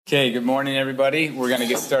Okay, good morning, everybody. We're going to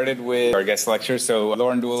get started with our guest lecture. So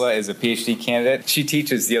Lauren Dula is a PhD candidate. She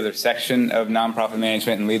teaches the other section of nonprofit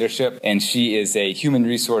management and leadership, and she is a human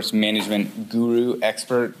resource management guru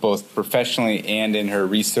expert, both professionally and in her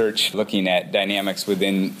research, looking at dynamics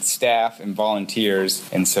within staff and volunteers.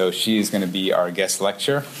 And so she is going to be our guest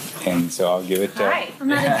lecturer. And so I'll give it to... Hi, I'm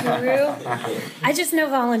not a guru. I just know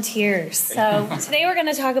volunteers. So today we're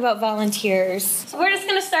going to talk about volunteers. So we're just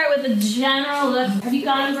going to start with a general look. Have you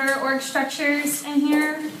gone over org structures in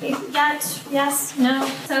here yet? Yes? No?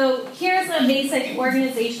 So here's a basic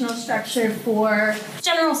organizational structure for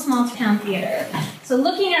general small town theater. So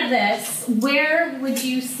looking at this, where would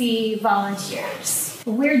you see volunteers?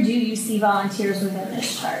 Where do you see volunteers within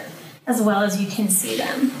this chart? As well as you can see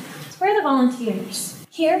them. So where are the volunteers?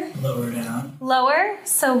 Here? Lower down. Lower?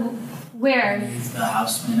 So where? He's the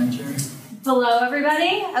house manager. Below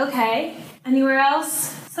everybody? Okay. Anywhere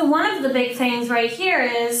else? So one of the big things right here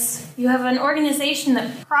is you have an organization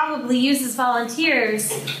that probably uses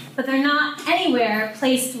volunteers, but they're not anywhere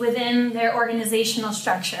placed within their organizational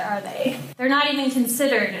structure, are they? They're not even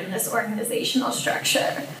considered in this organizational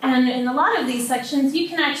structure. And in a lot of these sections, you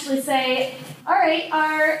can actually say, all right,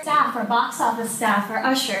 our staff, our box office staff, our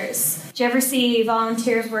ushers. Did you ever see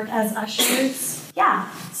volunteers work as ushers? Yeah.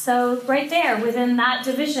 So right there, within that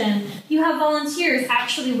division, you have volunteers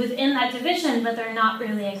actually within that division, but they're not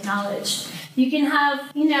really acknowledged. You can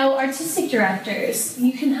have, artistic directors.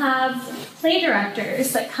 You can have play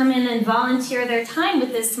directors that come in and volunteer their time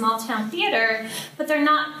with this small town theater, but they're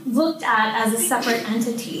not looked at as a separate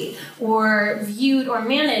entity or viewed or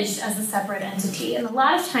managed as a separate entity. And a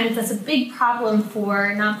lot of times that's a big problem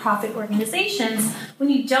for nonprofit organizations when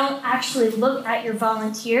you don't actually look at your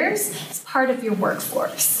volunteers as part of your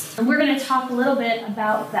workforce. And we're going to talk a little bit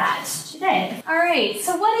about that today. All right,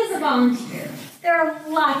 so what is a volunteer? There are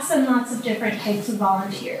lots and lots of different types of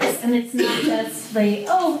volunteers, and it's not just like,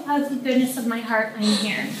 oh, out of the goodness of my heart, I'm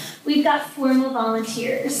here. We've got formal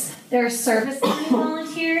volunteers. There are service learning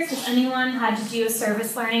volunteers. Has anyone had to do a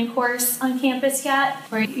service learning course on campus yet,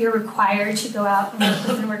 where you're required to go out and work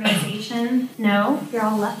with an organization? No? You're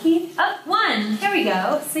all lucky? Oh, one! Here we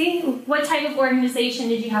go. See? What type of organization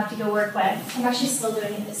did you have to go work with? I'm actually still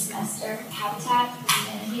doing it this semester. Habitat for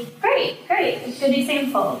Humanity. Great. Good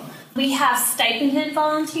example. We have stipended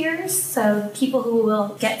volunteers, so people who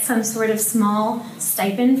will get some sort of small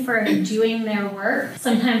stipend for doing their work.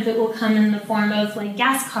 Sometimes it will come in the form of like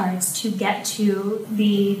gas cards to get to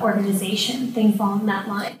the organization, things along that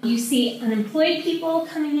line. You see unemployed people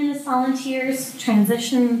coming in as volunteers,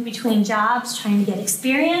 transitioning between jobs, trying to get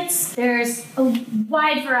experience. There's a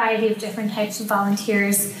wide variety of different types of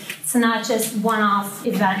volunteers. It's not just one-off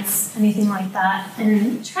events, anything like that.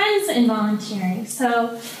 And trends in volunteering.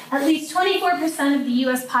 So at least 24% of the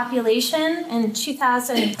U.S. population in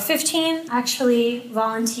 2015 actually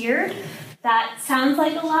volunteered. That sounds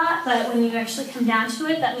like a lot, but when you actually come down to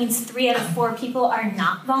it, that means 3 out of 4 people are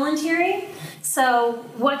not volunteering. So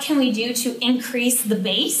what can we do to increase the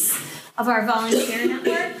base of our volunteer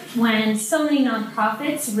network when so many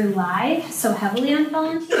nonprofits rely so heavily on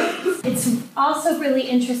volunteers? It's also really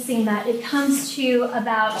interesting that it comes to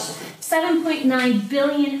about 7.9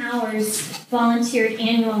 billion hours volunteered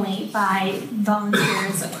annually by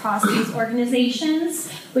volunteers across these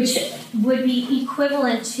organizations, which would be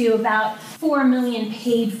equivalent to about 4 million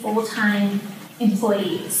paid full-time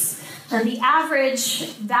employees. And the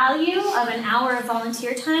average value of an hour of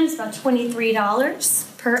volunteer time is about $23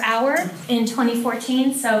 per hour in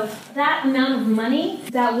 2014. So that amount of money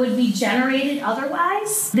that would be generated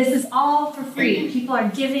otherwise, this is all for free. People are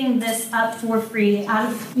giving this up for free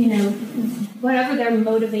out of, whatever their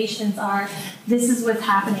motivations are. This is what's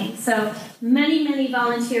happening. So many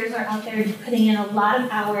volunteers are out there putting in a lot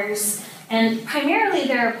of hours, and primarily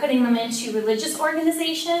they're putting them into religious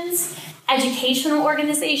organizations, educational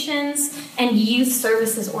organizations, and youth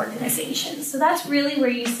services organizations. So that's really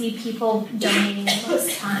where you see people donating the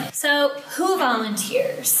most time. So who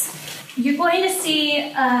volunteers? You're going to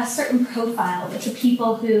see a certain profile with the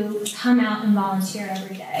people who come out and volunteer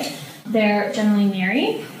every day. They're generally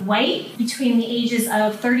married, white, between the ages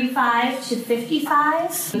of 35 to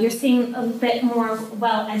 55. You're seeing a bit more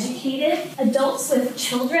well-educated. Adults with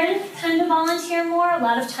children tend to volunteer more. A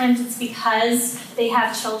lot of times it's because they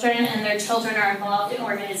have children and their children are involved in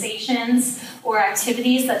organizations or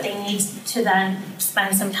activities that they need to then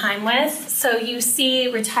spend some time with. So you see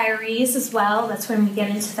retirees as well. That's when we get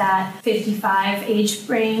into that 55 age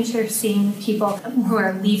range. You're seeing people who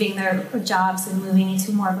are leaving their jobs and moving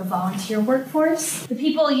into more of a volunteer workforce. The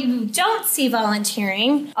people you don't see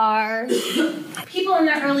volunteering are people in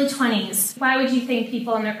their early 20s. Why would you think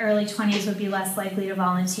people in their early 20s would be less likely to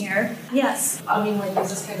volunteer? Yes. I mean, like,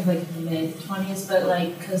 this is kind of like mid-20s, but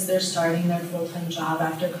like, because they're starting their full-time job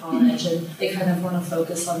after college and they kind of want to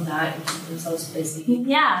focus on that and keep themselves busy.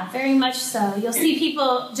 Yeah, very much so. You'll see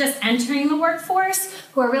people just entering the workforce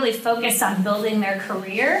who are really focused on building their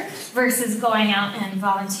career versus going out and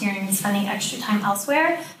volunteering and spending extra time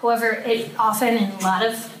elsewhere. However, it often, in a lot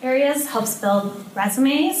of areas, helps build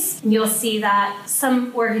resumes. And you'll see that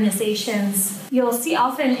some organizations, you'll see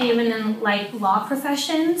often even in like law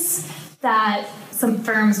professions, that some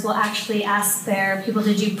firms will actually ask their people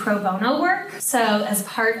to do pro bono work. So as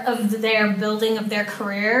part of their building of their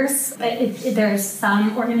careers, there's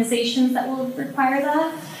some organizations that will require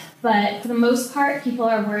that. But for the most part, people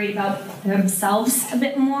are worried about themselves a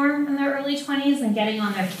bit more in their early 20s and getting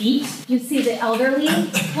on their feet. You see the elderly.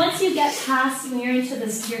 Once you get past, when you're into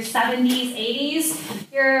your 70s,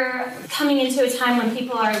 80s, you're coming into a time when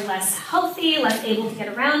people are less healthy, less able to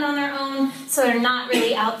get around on their own, so they're not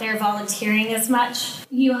really out there volunteering as much.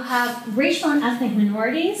 You have racial and ethnic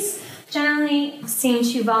minorities generally seem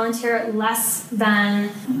to volunteer less than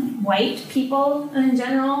white people in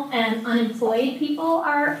general, and unemployed people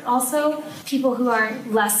are also people who are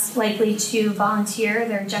less likely to volunteer.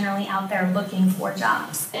 They're generally out there looking for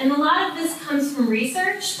jobs. And a lot of this comes from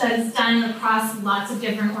research that is done across lots of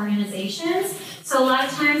different organizations. So a lot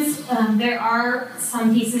of times there are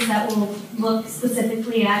some pieces that will look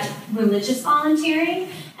specifically at religious volunteering,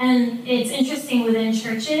 and it's interesting within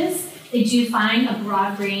churches. They do find a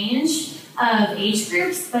broad range of age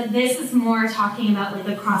groups, but this is more talking about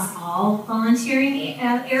like across all volunteering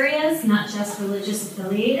areas, not just religious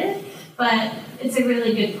affiliated. But it's a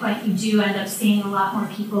really good point. You do end up seeing a lot more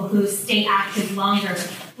people who stay active longer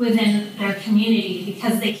within their community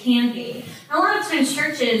because they can be. And a lot of times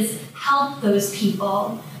churches help those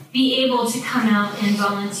people be able to come out and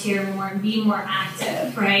volunteer more and be more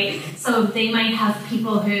active, right? So they might have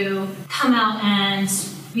people who come out and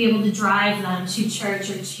be able to drive them to church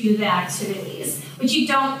or to the activities, which you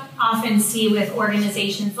don't often see with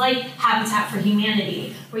organizations like Habitat for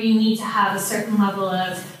Humanity, where you need to have a certain level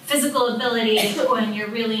of physical ability when you're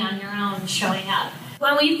really on your own showing up.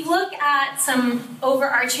 When we look at some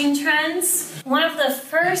overarching trends, one of the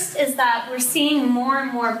first is that we're seeing more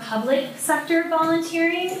and more public sector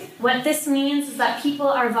volunteering. What this means is that people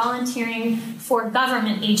are volunteering for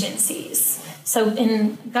government agencies. So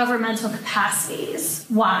in governmental capacities.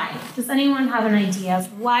 Why? Does anyone have an idea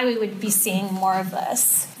of why we would be seeing more of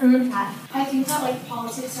this? I think that like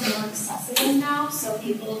politics are more accessible now, so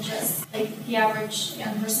people just like the average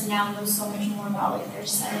young person now knows so much more about like their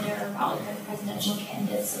senator or about like their presidential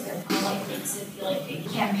candidates, so they're more likely to feel like they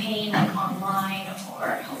campaign like online or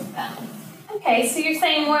help them. Okay, so you're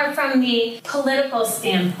saying more from the political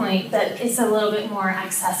standpoint that it's a little bit more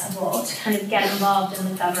accessible to kind of get involved in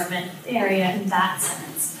the government area in that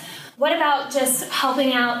sense. What about just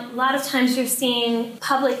helping out? A lot of times you're seeing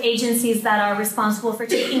public agencies that are responsible for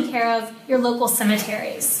taking care of your local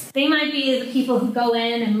cemeteries. They might be the people who go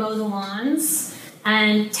in and mow the lawns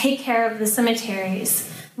and take care of the cemeteries.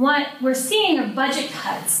 What we're seeing are budget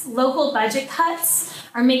cuts. Local budget cuts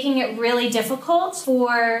are making it really difficult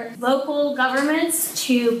for local governments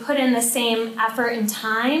to put in the same effort and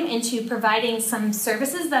time into providing some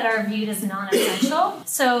services that are viewed as non-essential.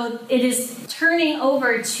 So it is turning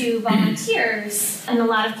over to volunteers in a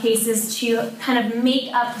lot of cases to kind of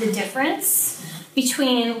make up the difference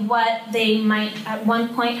between what they might at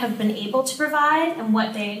one point have been able to provide and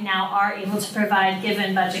what they now are able to provide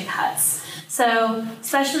given budget cuts. So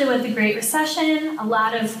especially with the Great Recession, a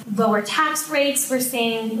lot of lower tax rates, we're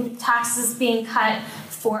seeing taxes being cut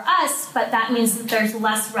for us, but that means that there's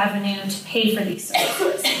less revenue to pay for these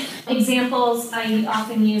services. Examples I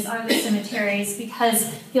often use are the cemeteries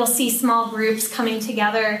because you'll see small groups coming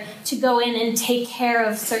together to go in and take care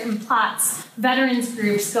of certain plots. Veterans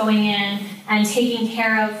groups going in and taking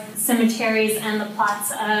care of cemeteries and the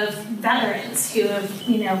plots of veterans who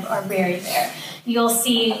have, are buried there. You'll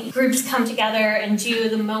see groups come together and do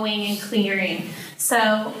the mowing and clearing.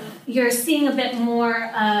 So you're seeing a bit more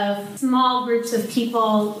of small groups of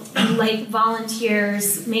people like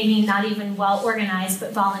volunteers, maybe not even well organized,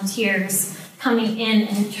 but volunteers coming in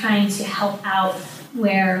and trying to help out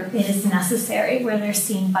where it is necessary, where they're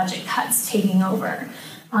seeing budget cuts taking over.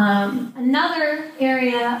 Another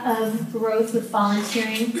area of growth with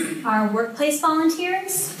volunteering are workplace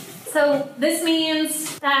volunteers. So this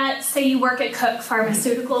means that, say you work at Cook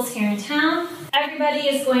Pharmaceuticals here in town, everybody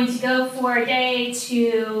is going to go for a day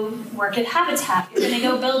to work at Habitat. You're going to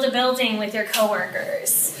go build a building with your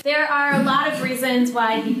coworkers. There are a lot of reasons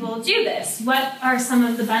why people do this. What are some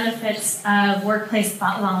of the benefits of workplace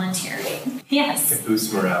volunteering? Yes? It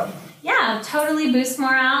boosts morale. Yeah, totally boosts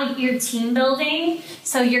morale. You're team building,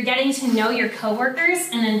 so you're getting to know your coworkers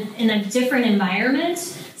in a different environment.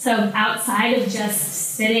 So outside of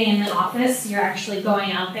just sitting in the office, you're actually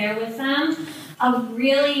going out there with them. A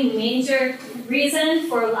really major reason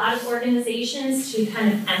for a lot of organizations to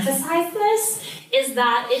kind of emphasize this is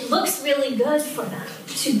that it looks really good for them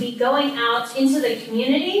to be going out into the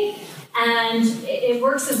community, and it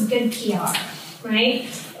works as good PR, right?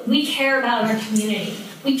 We care about our community.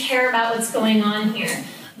 We care about what's going on here.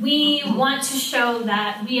 We want to show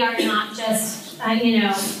that we are not just,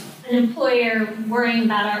 an employer worrying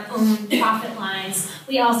about our own profit lines.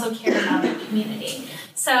 We also care about our community.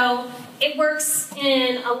 So it works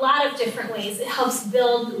in a lot of different ways. It helps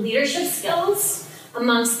build leadership skills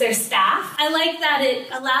amongst their staff. I like that it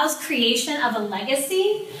allows creation of a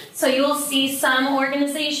legacy. So you'll see some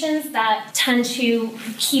organizations that tend to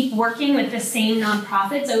keep working with the same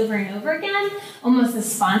nonprofits over and over again, almost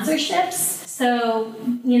as sponsorships. So,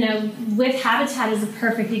 with Habitat is a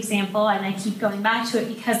perfect example, and I keep going back to it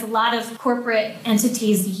because a lot of corporate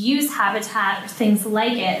entities use Habitat or things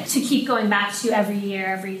like it to keep going back to every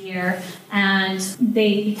year, and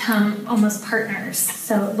they become almost partners.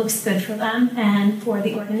 So it looks good for them and for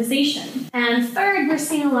the organization. And third, we're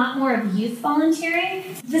seeing a lot more of youth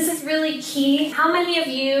volunteering. This is really key. How many of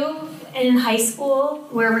you in high school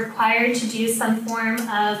were required to do some form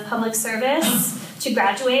of public service to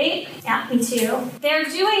graduate? Yeah, me too. They're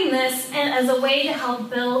doing this as a way to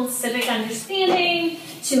help build civic understanding,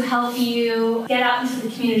 to help you get out into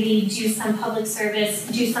the community, do some public service,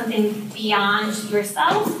 do something beyond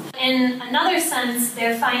yourself. In another sense,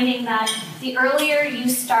 they're finding that the earlier you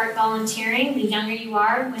start volunteering, the younger you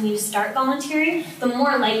are when you start volunteering, the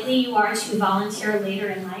more likely you are to volunteer later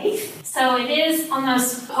in life. So it is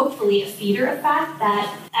almost, hopefully, a feeder effect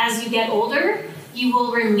that as you get older, you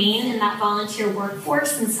will remain in that volunteer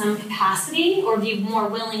workforce in some capacity or be more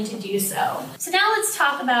willing to do so. So now let's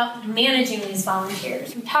talk about managing these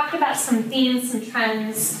volunteers. We talked about some themes, some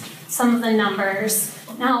trends, some of the numbers.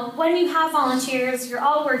 Now, when you have volunteers, you're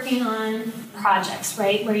all working on projects,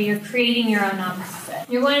 right, where you're creating your own nonprofit.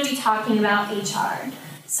 You're going to be talking about HR.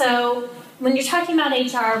 So when you're talking about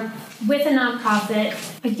HR with a nonprofit,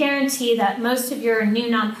 I guarantee that most of your new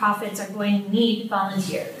nonprofits are going to need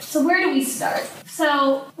volunteers. So where do we start?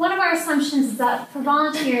 So one of our assumptions is that for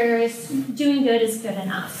volunteers, doing good is good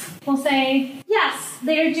enough. We'll say, yes,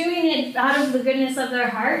 they're doing it out of the goodness of their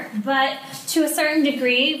heart, but to a certain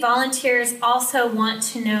degree, volunteers also want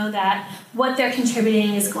to know that what they're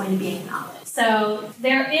contributing is going to be acknowledged. So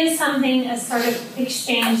there is something, a sort of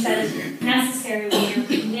exchange that is necessary when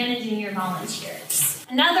you're managing your volunteers.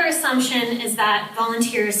 Another assumption is that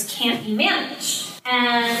volunteers can't be managed.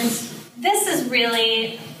 And this is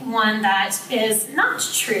really one that is not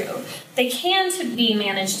true. They can be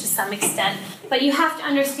managed to some extent, but you have to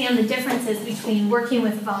understand the differences between working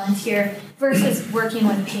with a volunteer versus working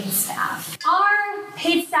with paid staff. Are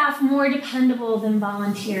paid staff more dependable than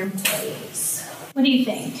volunteer employees? What do you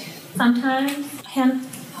think? Sometimes?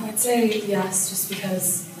 I would say yes, just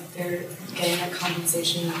because they're getting a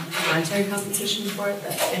compensation, monetary compensation for it,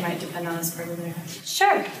 that they might depend on as part of their.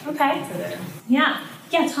 Sure, okay. For their. Yeah,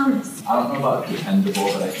 Thomas. I don't know about dependable,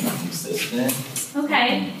 but I think consistent.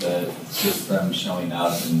 Okay. Just them showing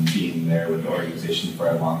up and being there with the organization for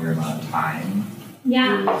a longer amount of time.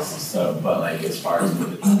 Yeah. So, but like as far as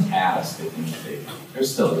the task, I think they're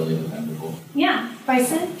still really dependable. Yeah,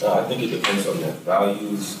 Bryson? I think it depends on their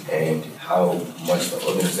values and how much the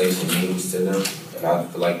organization means to them. And I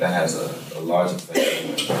feel like that has a large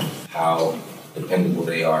effect on how dependable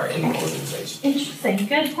they are in the organization. Interesting.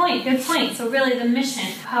 Good point. So really the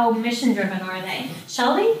mission, how mission driven are they?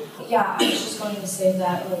 Shelby? Yeah, I was just going to say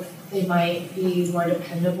that they might be more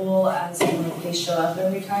dependable as they show up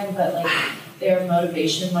every time, but their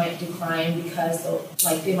motivation might decline because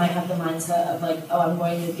they might have the mindset of I'm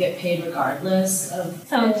going to get paid regardless of.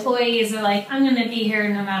 So employees are I'm going to be here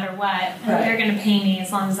no matter what, and they're going to pay me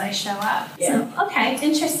as long as I show up. Yeah. So okay,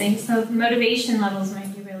 interesting. So motivation levels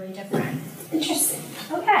might be really different. Interesting.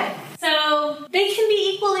 Okay. So they can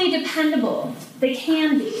be equally dependable. They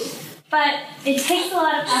can be. But it takes a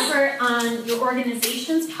lot of effort on your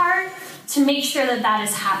organization's part to make sure that that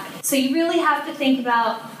is happening. So you really have to think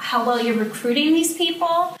about how well you're recruiting these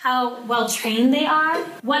people, how well trained they are,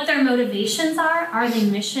 what their motivations are. Are they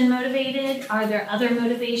mission motivated? Are there other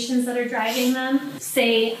motivations that are driving them?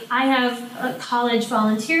 Say, I have college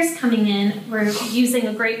volunteers coming in. We're using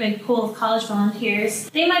a great big pool of college volunteers.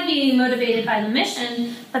 They might be motivated by the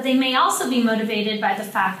mission, but they may also be motivated by the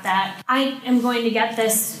fact that I am going to get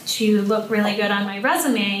this to look really good on my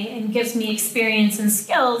resume and gives me experience and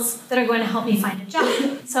skills that are going to help me find a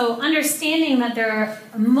job. So understanding that there are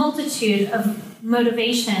a multitude of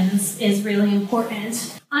motivations is really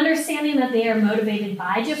important. Understanding that they are motivated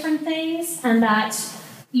by different things and that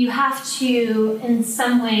you have to, in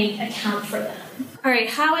some way, account for them. All right,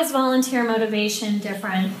 how is volunteer motivation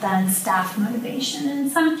different than staff motivation? In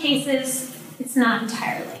some cases, it's not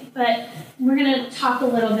entirely, but we're going to talk a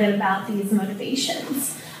little bit about these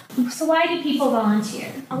motivations. So why do people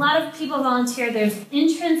volunteer? A lot of people volunteer. There's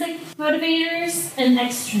intrinsic motivators and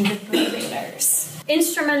extrinsic motivators.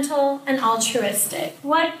 Instrumental and altruistic.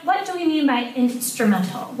 What do we mean by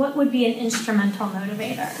instrumental? What would be an instrumental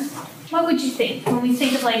motivator? What would you think when we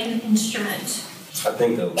think of like an instrument? I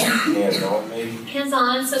think of hands-on maybe.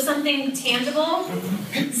 Hands-on, so something tangible.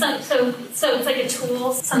 So it's like a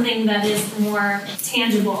tool, something that is more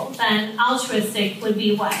tangible. Then altruistic would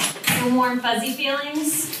be what? Warm, fuzzy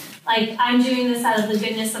feelings. Like, I'm doing this out of the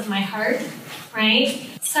goodness of my heart, right?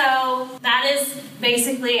 So that is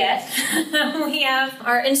basically it. We have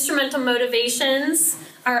our instrumental motivations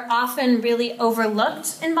are often really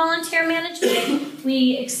overlooked in volunteer management.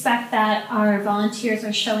 We expect that our volunteers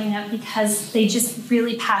are showing up because they're just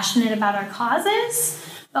really passionate about our causes,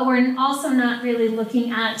 but we're also not really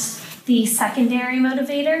looking at the secondary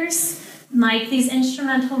motivators, like these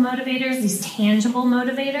instrumental motivators, these tangible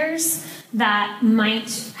motivators that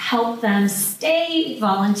might help them stay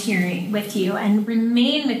volunteering with you and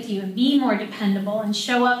remain with you and be more dependable and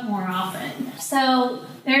show up more often. So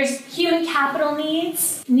there's human capital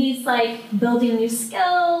needs like building new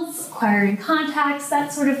skills, acquiring contacts,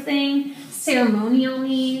 that sort of thing, ceremonial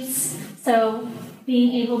needs, so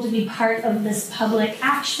being able to be part of this public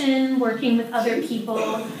action, working with other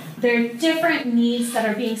people. There are different needs that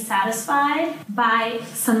are being satisfied by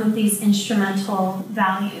some of these instrumental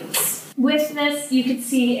values. With this, you could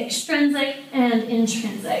see extrinsic and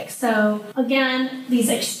intrinsic. So again, these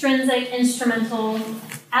extrinsic, instrumental,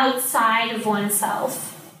 outside of oneself,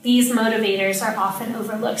 these motivators are often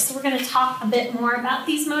overlooked. So we're going to talk a bit more about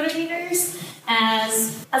these motivators.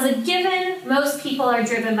 As a given, most people are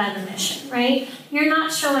driven by the mission, right? You're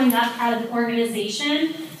not showing up at an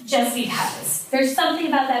organization just because. There's something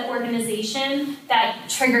about that organization that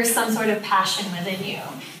triggers some sort of passion within you.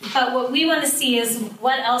 But what we want to see is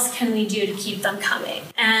what else can we do to keep them coming?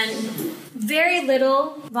 And very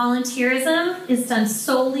little volunteerism is done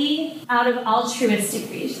solely out of altruistic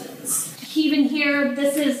reasons. Even here,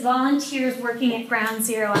 this is volunteers working at Ground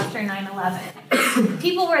Zero after 9/11.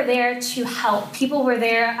 People were there to help. People were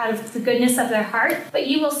there out of the goodness of their heart, but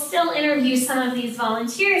you will still interview some of these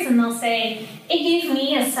volunteers and they'll say, it gave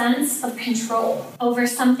me a sense of control over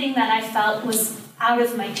something that I felt was out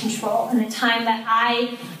of my control. In a time that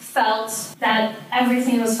I felt that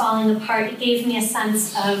everything was falling apart, it gave me a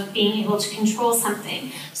sense of being able to control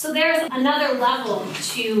something. So there's another level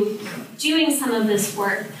to doing some of this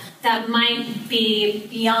work that might be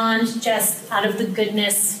beyond just out of the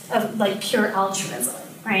goodness of like pure altruism,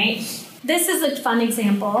 right? This is a fun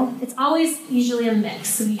example. It's always usually a mix.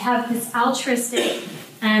 So you have this altruistic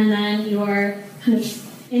and then your kind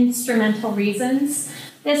of instrumental reasons.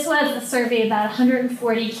 This was a survey about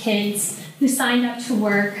 140 kids who signed up to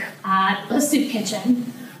work at a soup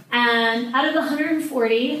kitchen. And out of the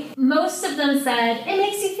 140, most of them said, it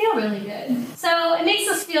makes you feel really good. So it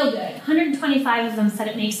makes us feel good. 125 of them said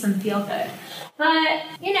it makes them feel good. But,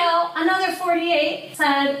 another 48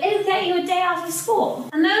 said, it'll get you a day off of school.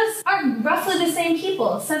 And those are roughly the same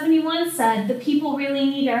people. 71 said, the people really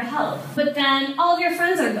need our help. But then all of your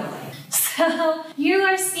friends are going. So you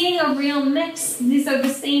are seeing a real mix. These are the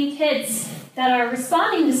same kids that are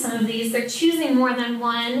responding to some of these. They're choosing more than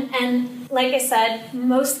one. And like I said,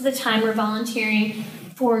 most of the time we're volunteering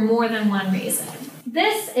for more than one reason.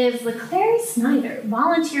 This is the Clary Snyder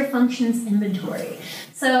Volunteer Functions Inventory.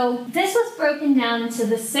 So this was broken down into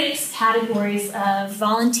the 6 categories of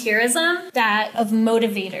volunteerism, of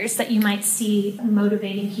motivators that you might see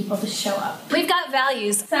motivating people to show up. We've got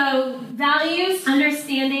values. So values,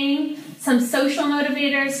 understanding, some social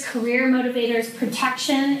motivators, career motivators,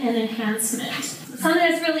 protection, and enhancement.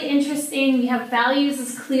 Something that's really interesting, we have values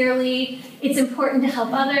as clearly, it's important to help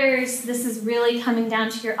others. This is really coming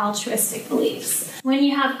down to your altruistic beliefs. When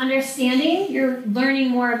you have understanding, you're learning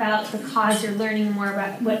more about the cause, you're learning more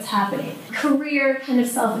about what's happening. Career, kind of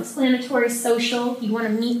self-explanatory. Social, you want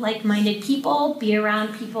to meet like-minded people, be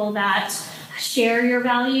around people that share your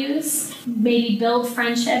values, maybe build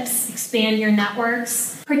friendships, expand your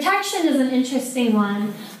networks. Protection is an interesting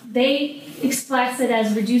one. They express it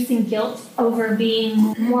as reducing guilt over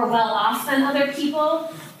being more well off than other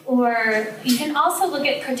people. Or you can also look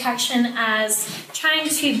at protection as trying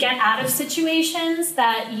to get out of situations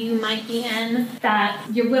that you might be in that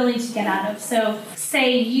you're willing to get out of. So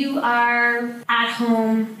say you are at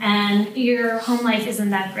home and your home life isn't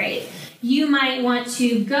that great. You might want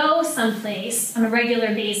to go someplace on a regular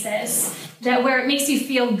basis that where it makes you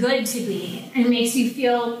feel good to be and makes you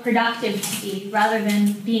feel productive to be rather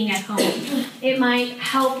than being at home. It might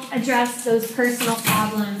help address those personal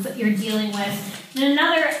problems that you're dealing with. And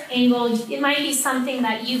another angle, it might be something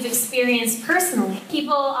that you've experienced personally.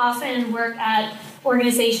 People often work at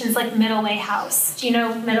organizations like Middle Way House. Do you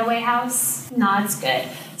know Middle Way House? Nods good.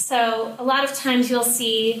 So a lot of times you'll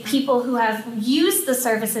see people who have used the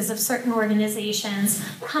services of certain organizations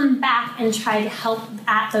come back and try to help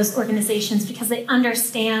at those organizations because they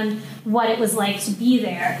understand what it was like to be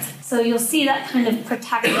there. So you'll see that kind of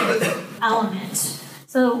protective element.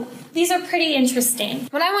 So these are pretty interesting.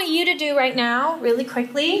 What I want you to do right now, really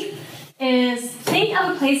quickly, is think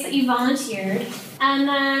of a place that you volunteered, and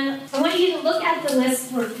then I want you to look at the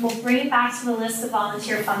list. We'll bring it back to the list of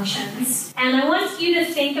volunteer functions. And I want you to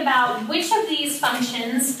think about which of these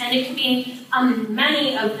functions, and it could be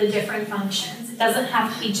many of the different functions. It doesn't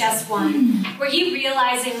have to be just one. Were you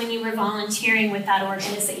realizing when you were volunteering with that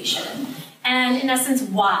organization? And in essence,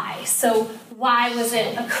 why? So why was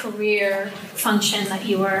it a career function that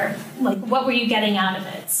you were, like, what were you getting out of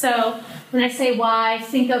it? So when I say why,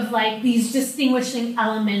 think of like these distinguishing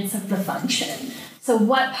elements of the function. So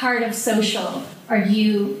what part of social are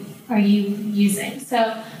you using?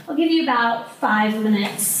 So I'll give you about 5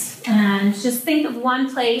 minutes and just think of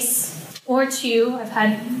one place or two. I've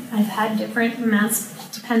had different amounts.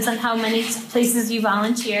 Depends on how many places you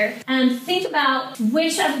volunteer. And think about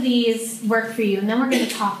which of these work for you, and then we're going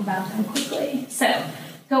to talk about them quickly. So,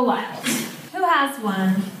 go wild. Who has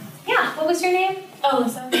one? Yeah, what was your name?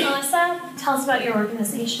 Alyssa. Alyssa, tell us about your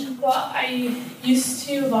organization. Well, I used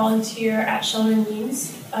to volunteer at Shelburne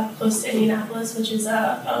Weems, up close to Indianapolis, which is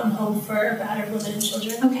a home for battered women and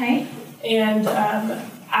children. Okay. And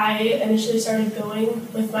I initially started going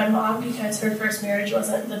with my mom because her first marriage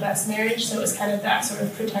wasn't the best marriage, so it was kind of that sort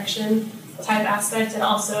of protection type aspect, and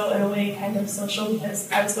also in a way kind of social because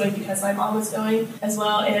I was going because my mom was going as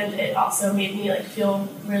well, and it also made me like feel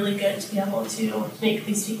really good to be able to make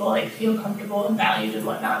these people like feel comfortable and valued and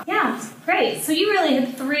whatnot. Yeah, great. So you really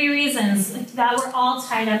had 3 reasons that were all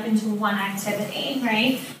tied up into one activity,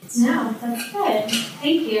 right? No, that's good.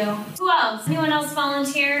 Thank you. Who else? Anyone else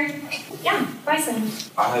volunteer? Yeah, Bryson.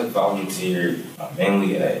 I have volunteered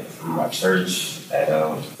mainly at my church, at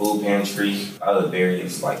food pantry, other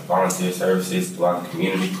various like volunteer services throughout the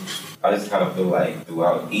community. I just kind of feel like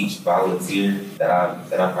throughout each volunteer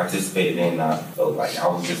that I participated in, I felt like I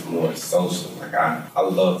was just more social. Like I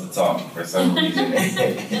love to talk for some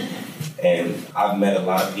reason. And I've met a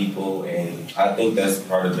lot of people, and I think that's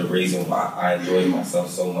part of the reason why I enjoyed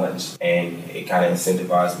myself so much. And it kind of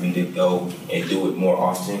incentivized me to go and do it more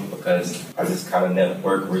often because I just kind of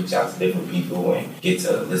network, reach out to different people, and get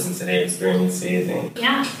to listen to their experiences. And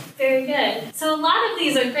yeah, very good. So a lot of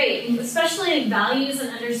these are great, especially in values and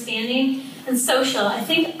understanding and social. I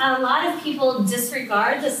think a lot of people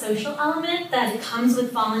disregard the social element that comes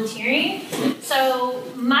with volunteering. So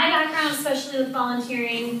my background, especially with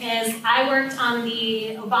volunteering, is I worked on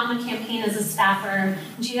the Obama campaign as a staffer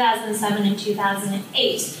in 2007 and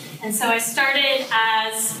 2008. And so I started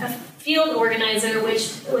as a field organizer,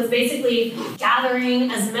 which was basically gathering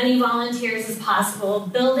as many volunteers as possible,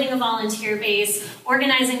 building a volunteer base,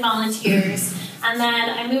 organizing volunteers. And then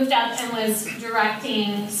I moved up and was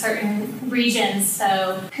directing certain regions,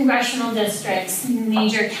 so congressional districts,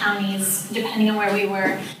 major counties, depending on where we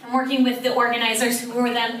were, and working with the organizers who were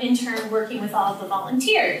then in turn working with all of the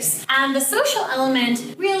volunteers. And the social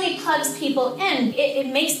element really plugs people in. It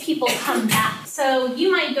makes people come back. So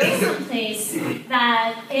you might go someplace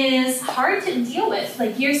that is hard to deal with.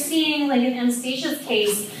 Like you're seeing, like in Anastasia's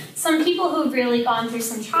case, some people who've really gone through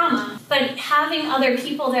some trauma, but having other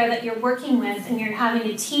people there that you're working with and you're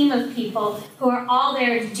having a team of people who are all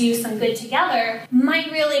there to do some good together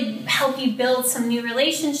might really help you build some new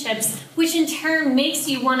relationships which in turn makes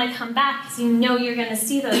you want to come back because you know you're going to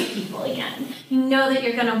see those people again. You know that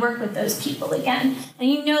you're going to work with those people again. And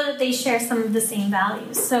you know that they share some of the same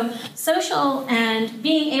values. So social and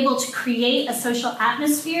being able to create a social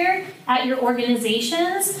atmosphere at your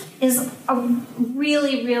organizations is a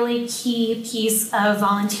really, really key piece of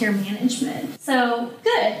volunteer management. So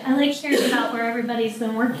good. I like hearing about where everybody's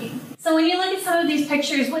been working. So when you look at some of these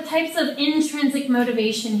pictures, what types of intrinsic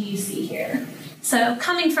motivation do you see here? So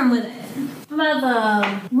coming from within. How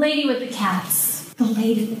about the lady with the cats? The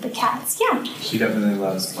lady with the cats, yeah. She definitely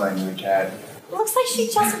loves playing with a cat. Looks like she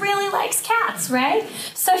just really likes cats, right?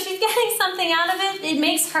 So she's getting something out of it. It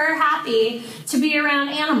makes her happy to be around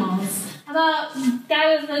animals. How about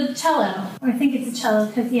guy with the cello? Or I think it's a cello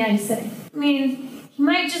because, yeah, he's sitting. I mean, he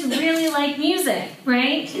might just really like music,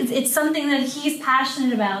 right? It's something that he's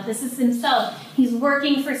passionate about. This is himself. He's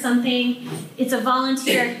working for something. It's a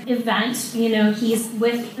volunteer event. You know, he's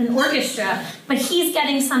with an orchestra, but he's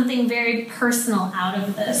getting something very personal out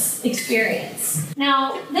of this experience.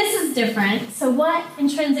 Now, this is different. So what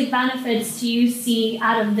intrinsic benefits do you see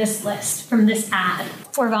out of this list from this ad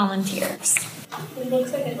for volunteers? It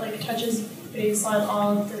looks like it touches base on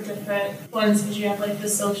all of the different ones because you have the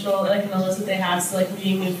social, in the list that they have, so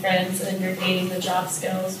meeting new friends and you're gaining the job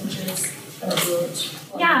skills, which is a huge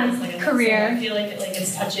career. So I feel like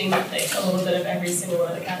it's touching a little bit of every single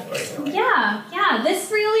one of the categories. Yeah.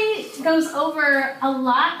 This really goes over a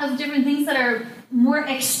lot of different things that are more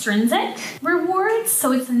extrinsic rewards.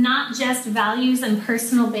 So it's not just values and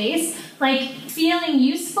personal base. Feeling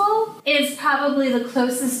useful is probably the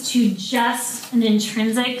closest to just an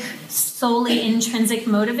solely intrinsic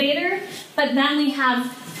motivator. But then we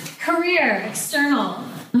have career, external,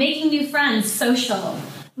 making new friends, social.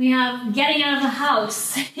 We have getting out of the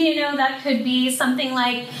house. That could be something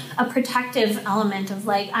like a protective element of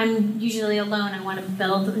I'm usually alone, I want to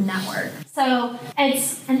build a network. So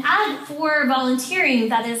it's an ad for volunteering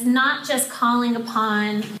that is not just calling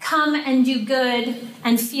upon come and do good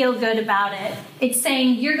and feel good about it. It's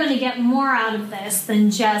saying you're going to get more out of this than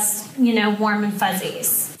just, warm and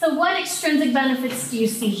fuzzies. So what extrinsic benefits do you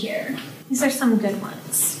see here? These are some good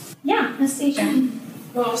ones. Yeah, Anastasia.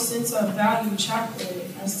 Well, since I value chocolate,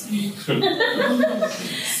 I see s'mores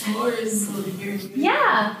really good.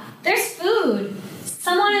 Yeah, there's food.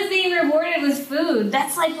 Someone is being rewarded with food.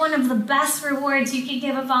 That's one of the best rewards you could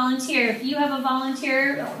give a volunteer. If you have a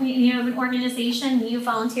volunteer, you have an organization, you have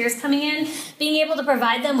volunteers coming in, being able to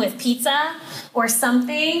provide them with pizza or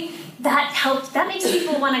something, that makes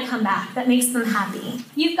people want to come back. That makes them happy.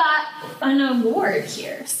 You've got an award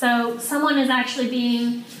here. So someone is actually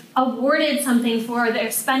being awarded something for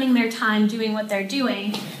their spending their time doing what they're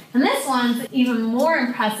doing. And this one's even more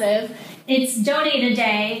impressive. It's donate a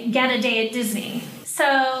day, get a day at Disney.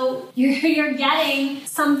 So you're getting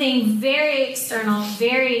something very external,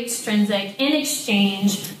 very extrinsic in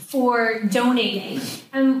exchange for donating.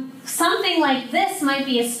 And something like this might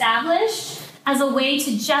be established as a way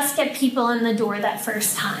to just get people in the door that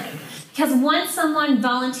first time. Because once someone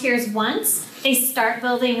volunteers once, they start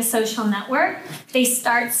building a social network. They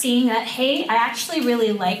start seeing that, hey, I actually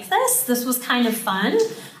really like this. This was kind of fun.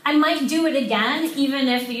 I might do it again, even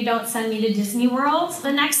if you don't send me to Disney World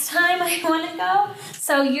the next time I want to go.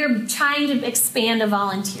 So you're trying to expand a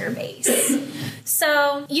volunteer base.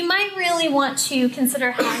 So you might really want to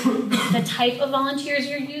consider the type of volunteers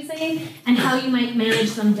you're using and how you might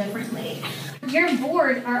manage them differently. Your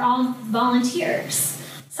board are all volunteers.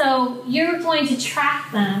 So you're going to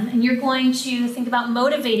track them and you're going to think about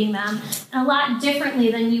motivating them a lot differently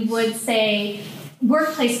than you would, say,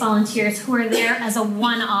 workplace volunteers who are there as a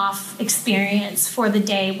one-off experience for the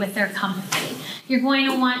day with their company. You're going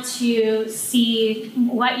to want to see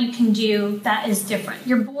what you can do that is different.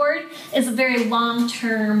 Your board is a very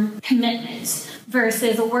long-term commitment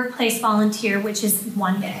versus a workplace volunteer, which is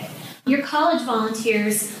one day. Your college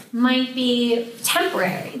volunteers might be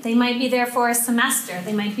temporary. They might be there for a semester.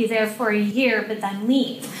 They might be there for a year, but then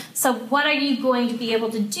leave. So what are you going to be able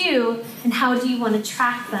to do, and how do you want to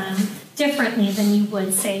track them differently than you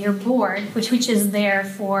would, say, your board, which is there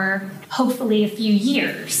for hopefully a few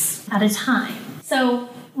years at a time. So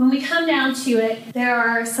when we come down to it, there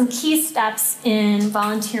are some key steps in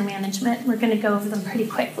volunteer management. We're going to go over them pretty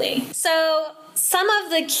quickly. So some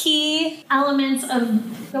of the key elements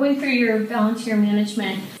of going through your volunteer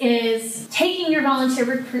management is taking your volunteer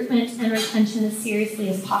recruitment and retention as seriously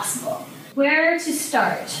as possible. Where to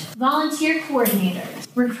start? Volunteer coordinators,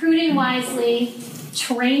 recruiting wisely,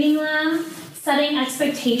 training them, setting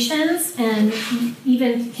expectations, and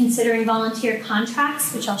even considering volunteer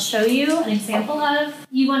contracts, which I'll show you an example of.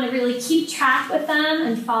 You want to really keep track with them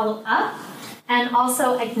and follow up. and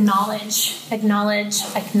also acknowledge.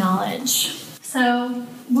 So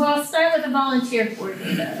we'll start with a volunteer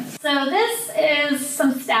coordinator. So this is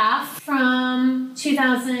some staff from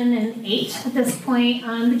 2008 at this point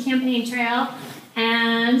on the campaign trail.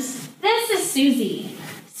 And this is Susie.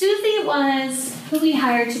 Susie was who we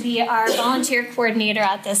hired to be our volunteer coordinator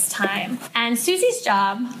at this time. And Susie's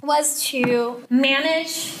job was to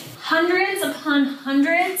manage hundreds upon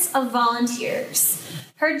hundreds of volunteers.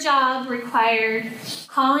 Her job required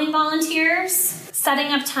calling volunteers,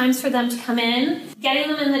 setting up times for them to come in,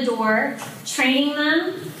 getting them in the door, training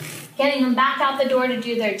them, getting them back out the door to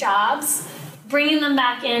do their jobs, bringing them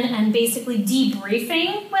back in and basically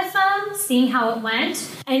debriefing with them, seeing how it went.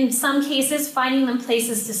 In some cases, finding them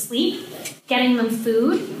places to sleep, getting them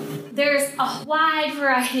food. There's a wide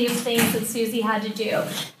variety of things that Susie had to do.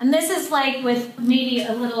 And this is like with maybe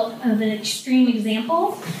a little of an extreme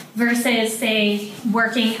example versus, say,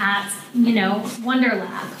 working at, Wonder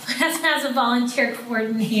Lab as a volunteer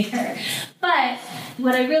coordinator. But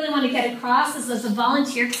what I really want to get across is as a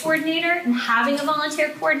volunteer coordinator and having a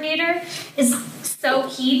volunteer coordinator is so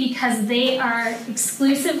key because they are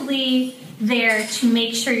exclusively there to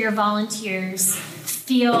make sure your volunteers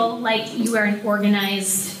feel like you are an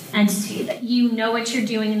organized entity, that you know what you're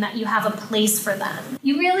doing and that you have a place for them.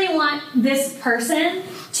 You really want this person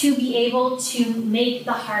to be able to make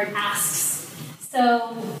the hard asks.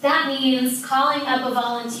 So that means calling up a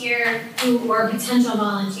volunteer or potential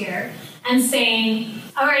volunteer and saying,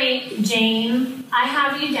 all right, Jane, I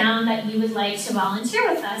have you down that you would like to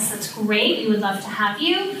volunteer with us. That's great. We would love to have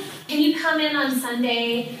you. Can you come in on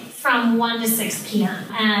Sunday from 1 to 6 p.m.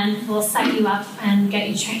 and we'll set you up and get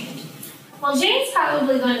you trained? Well, Jane's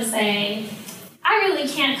probably going to say, I really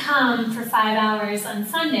can't come for 5 hours on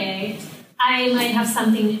Sunday. I might have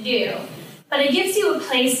something to do. But it gives you a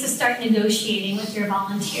place to start negotiating with your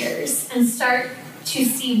volunteers and start to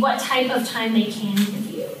see what type of time they can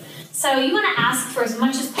give you. So you want to ask for as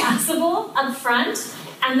much as possible up front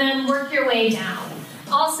and then work your way down.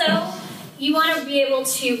 Also, you want to be able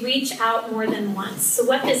to reach out more than once. So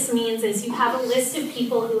what this means is you have a list of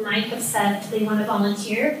people who might have said they want to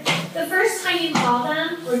volunteer. The first time you call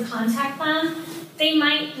them or contact them, they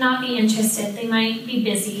might not be interested. They might be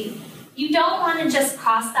busy. You don't want to just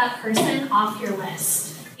cross that person off your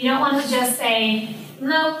list. You don't want to just say,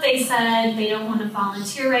 nope, they said they don't want to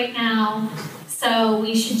volunteer right now, so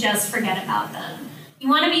we should just forget about them. You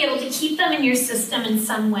want to be able to keep them in your system in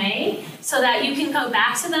some way so that you can go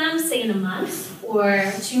back to them, say in a month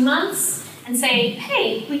or 2 months, and say,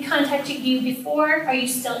 hey, we contacted you before. Are you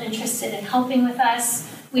still interested in helping with us?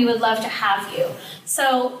 We would love to have you.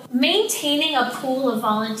 So maintaining a pool of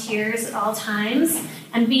volunteers at all times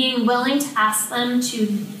and being willing to ask them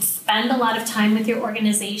to spend a lot of time with your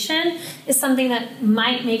organization is something that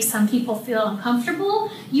might make some people feel uncomfortable.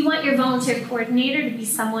 You want your volunteer coordinator to be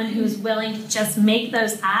someone who's willing to just make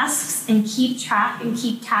those asks and keep track and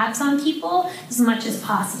keep tabs on people as much as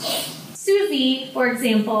possible. Susie, for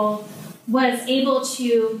example, was able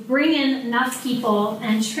to bring in enough people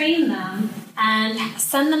and train them and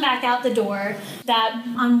send them back out the door that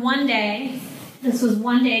on one day, this was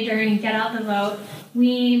one day during Get Out the Vote,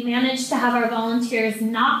 we managed to have our volunteers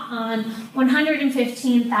knock on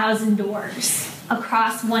 115,000 doors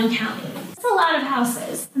across one county. That's a lot of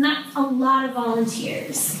houses, and that's a lot of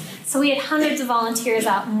volunteers. So we had hundreds of volunteers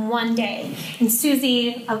out in one day. And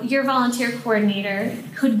Susie, your volunteer coordinator,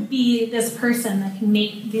 could be this person that can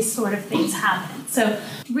make these sort of things happen. So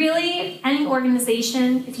really, any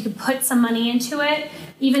organization, if you could put some money into it,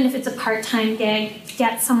 even if it's a part-time gig,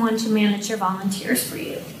 get someone to manage your volunteers for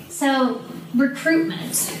you. So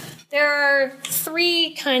recruitment. There are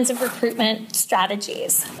 3 kinds of recruitment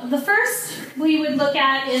strategies. The first we would look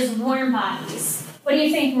at is warm bodies. What do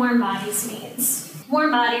you think warm bodies means?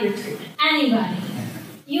 Warm body recruitment. Anybody.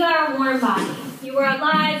 You are a warm body. You are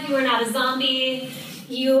alive. You are not a zombie.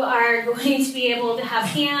 You are going to be able to have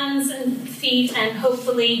hands and feet and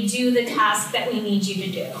hopefully do the task that we need you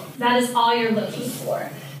to do. That is all you're looking for.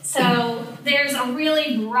 So there's a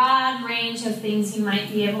really broad range of things you might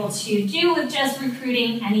be able to do with just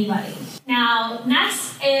recruiting anybody. Now,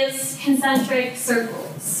 next is concentric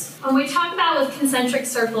circles. When we talk about with concentric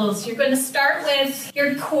circles, you're going to start with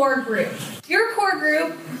your core group. Your core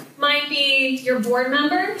group might be your board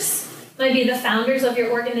members, might be the founders of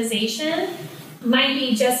your organization, might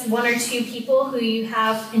be just 1 or 2 people who you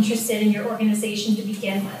have interested in your organization to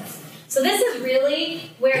begin with. So this is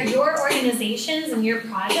really where your organizations and your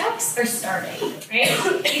projects are starting, right?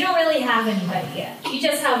 You don't really have anybody yet. You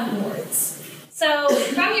just have boards. So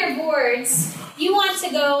from your boards, you want to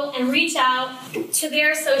go and reach out to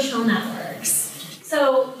their social networks.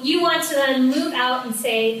 So you want to then move out and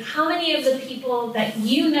say how many of the people that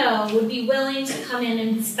you know would be willing to come in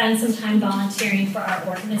and spend some time volunteering for our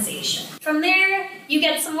organization. From there, you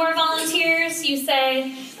get some more volunteers. You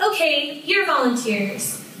say, okay, you're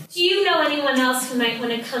volunteers. Do you know anyone else who might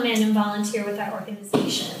want to come in and volunteer with our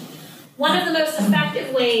organization? One of the most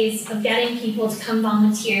effective ways of getting people to come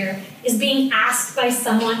volunteer is being asked by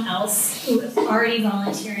someone else who is already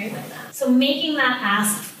volunteering with them. So making that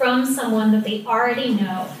ask from someone that they already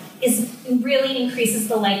know really increases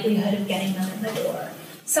the likelihood of getting them in the door.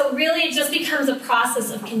 So really it just becomes a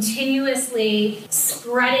process of continuously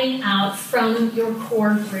spreading out from your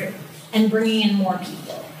core group and bringing in more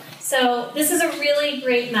people. So this is a really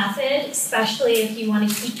great method, especially if you want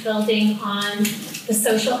to keep building on the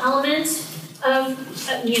social element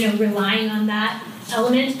of, relying on that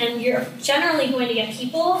element. And you're generally going to get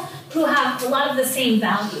people who have a lot of the same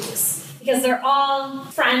values because they're all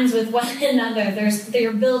friends with one another.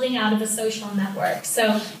 They're building out of a social network.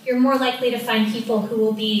 So you're more likely to find people who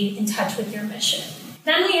will be in touch with your mission.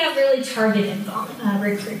 Then we have really targeted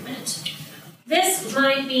recruitment. This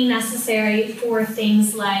might be necessary for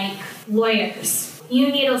things like lawyers. You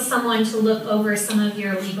need someone to look over some of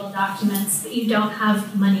your legal documents, but you don't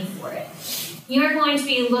have money for it. You're going to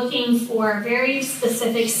be looking for very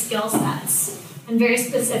specific skill sets and very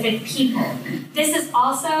specific people. This is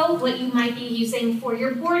also what you might be using for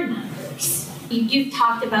your board members. You've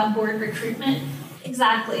talked about board recruitment.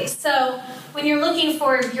 Exactly. So when you're looking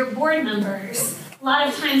for your board members, a lot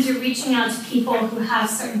of times you're reaching out to people who have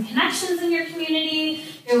certain connections in your community.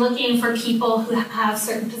 You're looking for people who have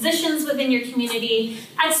certain positions within your community.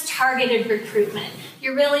 That's targeted recruitment.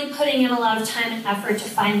 You're really putting in a lot of time and effort to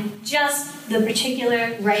find just the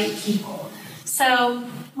particular right people. So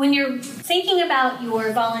when you're thinking about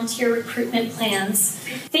your volunteer recruitment plans,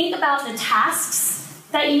 think about the tasks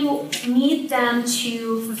that you need them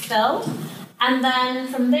to fulfill. And then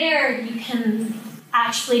from there, you can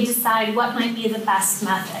actually decide what might be the best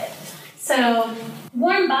method. So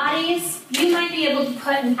warm bodies, you might be able to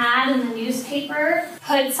put an ad in the newspaper,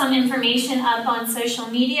 put some information up on social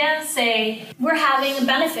media, say, we're having a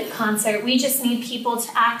benefit concert, we just need people to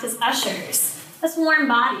act as ushers. That's warm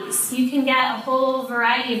bodies. You can get a whole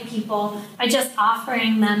variety of people by just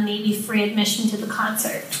offering them maybe free admission to the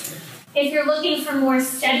concert. If you're looking for more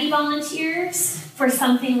steady volunteers, for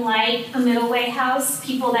something like a middle way house,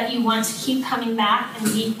 people that you want to keep coming back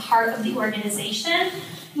and be part of the organization,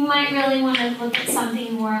 you might really want to look at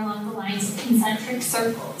something more along the lines of concentric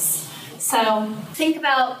circles. So think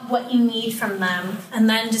about what you need from them and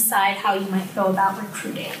then decide how you might go about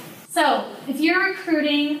recruiting. So if you're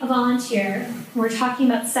recruiting a volunteer, we're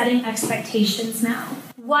talking about setting expectations now.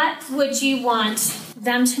 What would you want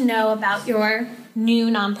them to know about your new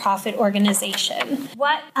nonprofit organization?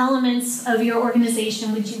 What elements of your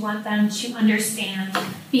organization would you want them to understand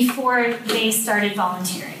before they started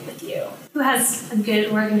volunteering with you? Who has a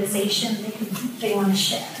good organization they want to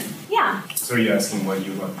share? Yeah. So you're asking what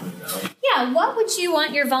you want them to know? Yeah, what would you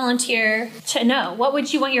want your volunteer to know? What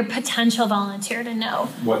would you want your potential volunteer to know?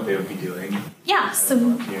 What they would be doing. Yeah,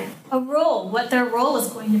 so a role, what their role is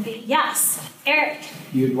going to be. Yes. Eric.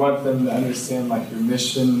 You'd want them to understand like your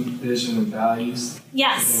mission, vision, and values.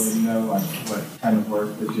 Yes. So they would know like what kind of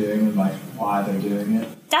work they're doing and like why they're doing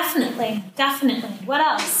it. Definitely. What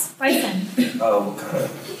else? Bryson. What kind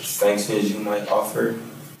of sanctions you might offer?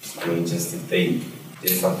 I mean, just if they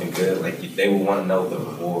did something good, like they would want to know the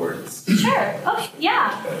rewards. Sure. Okay.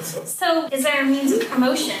 Yeah. So is there a means of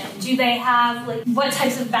promotion? Do they have what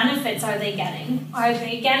types of benefits are they getting? Are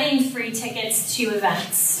they getting free tickets to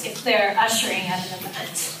events if they're ushering at an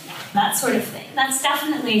event? That sort of thing. That's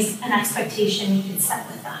definitely an expectation you can set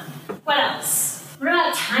with them. What else? What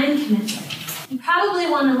about time commitment? You probably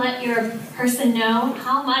want to let your person know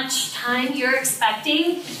how much time you're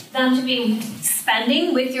expecting them to be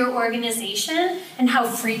spending with your organization and how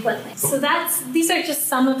frequently. So these are just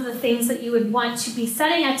some of the things that you would want to be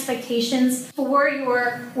setting expectations for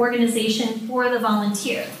your organization for the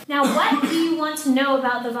volunteer. Now, what do you want to know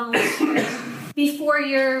about the volunteer before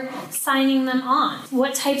you're signing them on?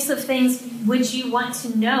 What types of things would you want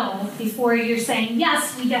to know before you're saying,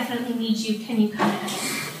 yes, we definitely need you, can you come in?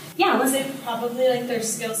 Yeah, was it probably their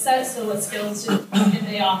skill set? So what skills did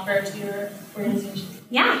they offer to your organization?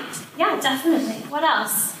 Yeah, definitely. What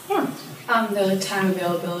else? Yeah. The time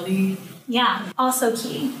availability. Yeah, also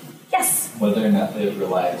key. Yes. Whether or not they have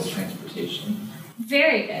reliable transportation.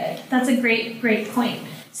 Very good. That's a great point.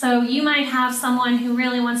 So you might have someone who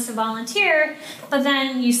really wants to volunteer, but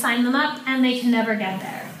then you sign them up and they can never get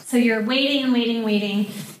there. So you're waiting and waiting and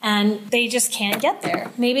waiting, and they just can't get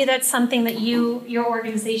there. Maybe that's something that your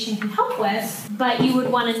organization can help with, but you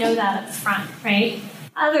would want to know that up front, right?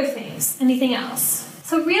 Other things, anything else?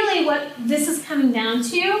 So really what this is coming down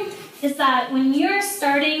to is that when you're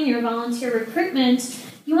starting your volunteer recruitment,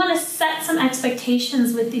 you want to set some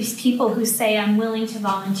expectations with these people who say, I'm willing to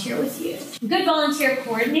volunteer with you. A good volunteer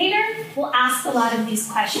coordinator will ask a lot of these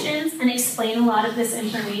questions and explain a lot of this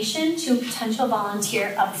information to a potential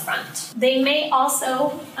volunteer up front. They may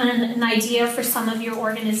also, an idea for some of your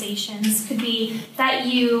organizations could be that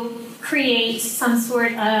you create some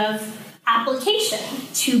sort of application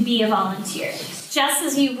to be a volunteer, just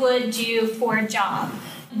as you would do for a job.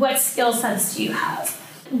 What skill sets do you have?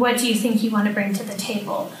 What do you think you want to bring to the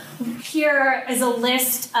table? Here is a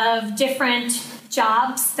list of different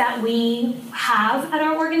jobs that we have at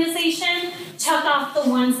our organization. Check off the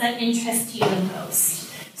ones that interest you the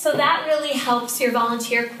most. So that really helps your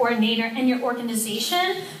volunteer coordinator and your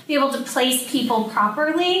organization be able to place people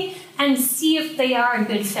properly and see if they are a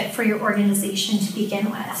good fit for your organization to begin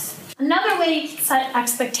with. Another way to set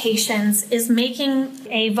expectations is making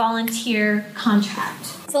a volunteer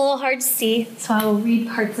contract. It's a little hard to see, so I will read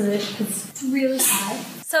parts of it because it's really high.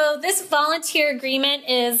 So this volunteer agreement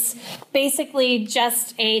is basically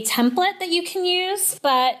just a template that you can use,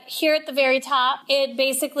 but here at the very top, it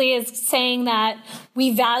basically is saying that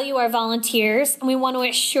we value our volunteers and we want to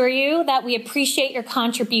assure you that we appreciate your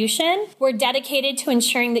contribution. We're dedicated to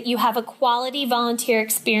ensuring that you have a quality volunteer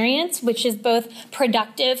experience, which is both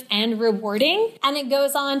productive and rewarding. And it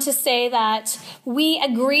goes on to say that we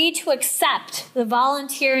agree to accept the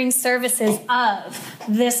volunteering services of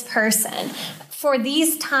this person for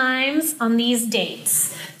these times on these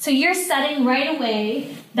dates. So you're setting right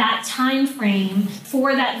away that time frame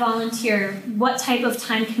for that volunteer, what type of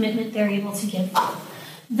time commitment they're able to give up.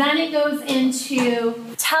 Then it goes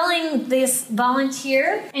into telling this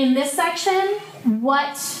volunteer in this section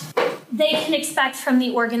what they can expect from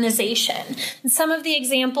the organization. And some of the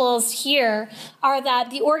examples here are that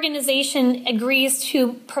the organization agrees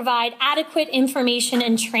to provide adequate information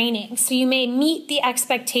and training. So you may meet the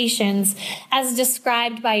expectations as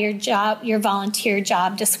described by your volunteer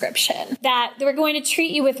job description. That we're going to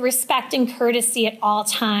treat you with respect and courtesy at all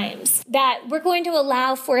times. That we're going to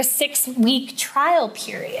allow for a 6-week trial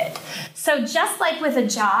period. So just like with a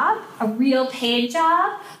job, a real paid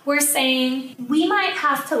job, we're saying we might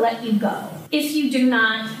have to let you go if you do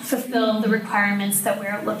not fulfill the requirements that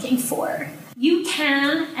we're looking for. You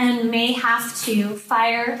can and may have to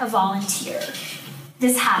fire a volunteer.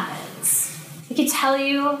 This happens. I could tell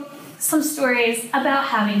you some stories about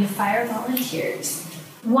having to fire volunteers.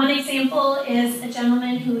 One example is a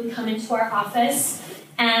gentleman who would come into our office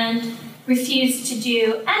and refuse to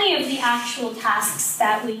do any of the actual tasks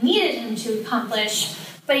that we needed him to accomplish,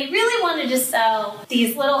 but he really wanted to sell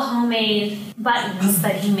these little homemade buttons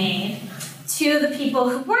that he made to the people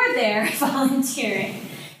who were there volunteering.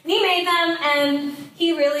 And he made them, and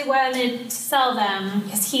he really wanted to sell them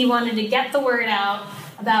because he wanted to get the word out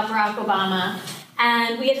about Barack Obama.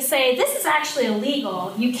 And we had to say, this is actually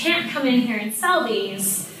illegal. You can't come in here and sell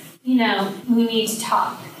these. We need to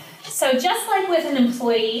talk. So just like with an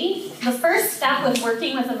employee, the first step with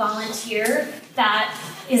working with a volunteer that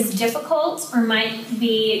is difficult or might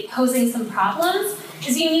be posing some problems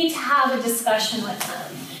is you need to have a discussion with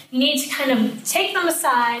them. You need to kind of take them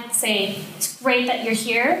aside, say, it's great that you're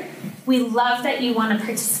here. We love that you want to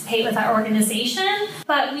participate with our organization,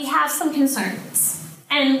 but we have some concerns,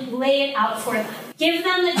 and lay it out for them. Give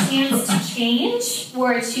them the chance to change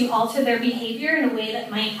or to alter their behavior in a way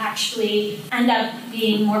that might actually end up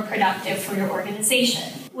being more productive for your organization.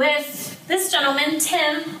 With this gentleman,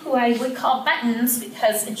 Tim, who I would call Buttons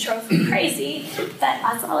because it drove me crazy, but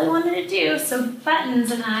that's all I wanted to do. So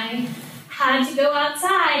Buttons and I had to go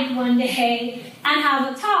outside one day and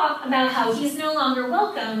have a talk about how he's no longer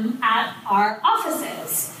welcome at our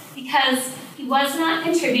offices because he was not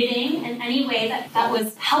contributing in any way that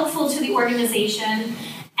was helpful to the organization,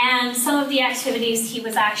 and some of the activities he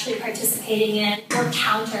was actually participating in were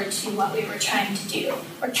counter to what we were trying to do,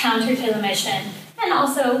 or counter to the mission, and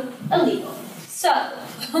also illegal. So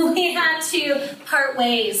we had to part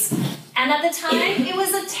ways. And at the time, it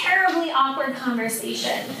was a terribly awkward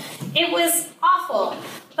conversation. It was awful.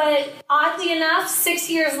 But oddly enough, 6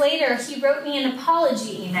 years later, he wrote me an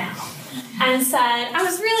apology email. and said, I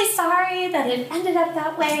was really sorry that it ended up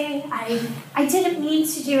that way. I didn't mean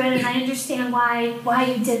to do it, and I understand why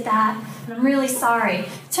you did that, and I'm really sorry.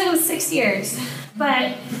 It took him 6 years, but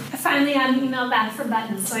I finally got an email back from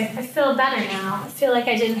Button, so I feel better now. I feel like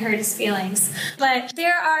I didn't hurt his feelings. But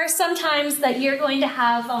there are some times that you're going to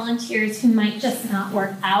have volunteers who might just not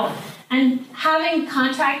work out, and having a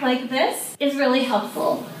contract like this is really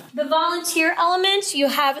helpful. The volunteer element you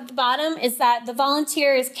have at the bottom is that the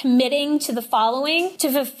volunteer is committing to the following: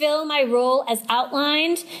 to fulfill my role as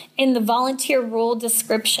outlined in the volunteer role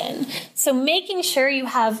description. So making sure you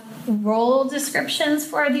have role descriptions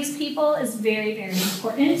for these people is very, very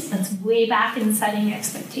important. That's way back in setting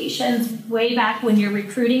expectations, way back when you're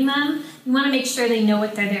recruiting them. You want to make sure they know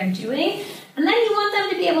what they're there doing. And then you want them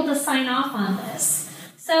to be able to sign off on this.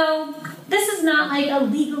 So this is not like a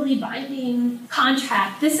legally binding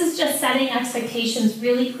contract. This is just setting expectations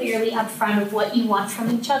really clearly up front of what you want from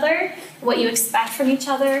each other, what you expect from each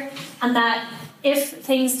other, and that if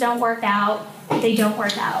things don't work out, they don't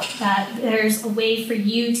work out. That there's a way for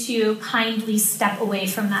you to kindly step away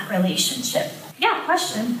from that relationship. Yeah,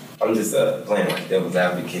 question? I'm just playing like devil's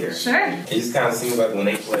advocate here. Sure. It just kind of seems like when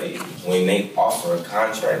they offer a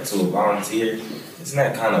contract to a volunteer, isn't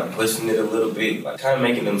that kind of pushing it a little bit? Like kind of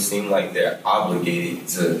making them seem like they're obligated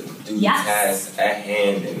to do the tasks at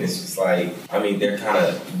hand, and it's just like, I mean, they're kind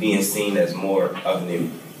of being seen as more of an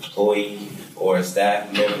employee or a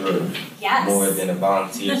staff member more than a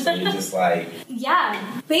volunteer, so you're just like...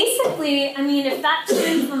 Yeah, basically, I mean, if that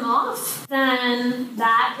turns them off, then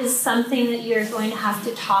that is something that you're going to have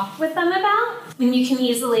to talk with them about. I mean, you can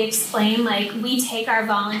easily explain, like, we take our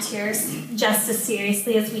volunteers just as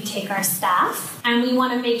seriously as we take our staff, and we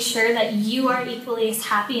want to make sure that you are equally as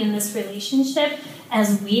happy in this relationship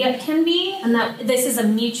as we can be, and that this is a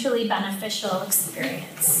mutually beneficial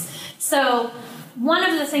experience. So one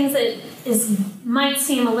of the things that might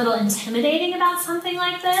seem a little intimidating about something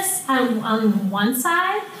like this on one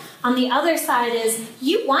side, on the other side is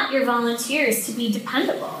you want your volunteers to be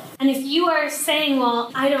dependable. And if you are saying,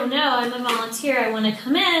 well, I don't know, I'm a volunteer, I want to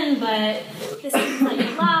come in, but this is like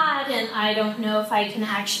a lot, and I don't know if I can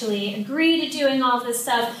actually agree to doing all this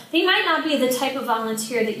stuff, they might not be the type of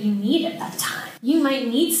volunteer that you need at that time. You might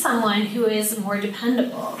need someone who is more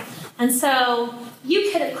dependable. And so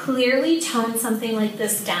you could clearly tone something like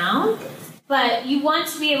this down, but you want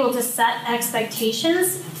to be able to set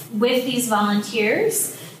expectations with these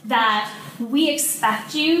volunteers that we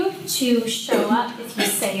expect you to show up if you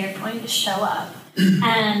say you're going to show up,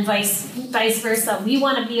 and vice versa. We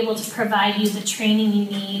want to be able to provide you the training you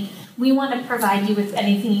need. We want to provide you with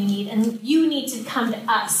anything you need, and you need to come to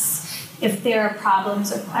us if there are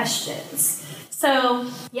problems or questions. So,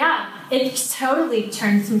 yeah, it totally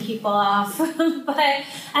turns some people off, but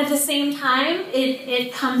at the same time,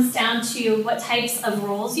 it comes down to what types of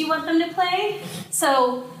roles you want them to play.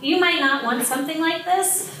 So you might not want something like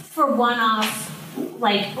this for one-off,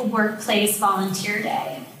 like a workplace volunteer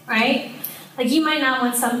day, right? Like you might not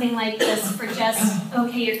want something like this for just,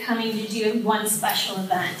 okay, you're coming to do one special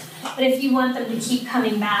event. But if you want them to keep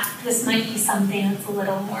coming back, this might be something that's a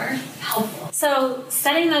little more helpful. So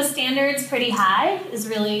setting those standards pretty high is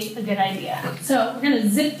really a good idea. So we're going to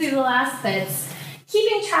zip through the last bits.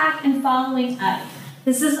 Keeping track and following up.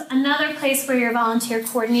 This is another place where your volunteer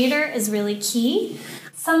coordinator is really key.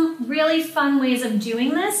 Some really fun ways of doing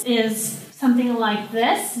this is something like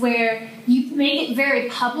this, where you make it very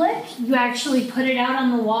public. You actually put it out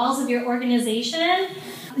on the walls of your organization.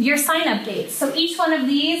 Your sign-up dates. So each one of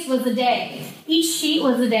these was a day. Each sheet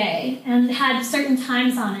was a day and had certain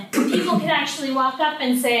times on it. People could actually walk up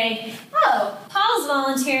and say, oh, Paul's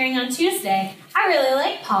volunteering on Tuesday. I really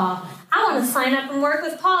like Paul. I want to sign up and work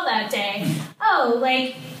with Paul that day. Oh,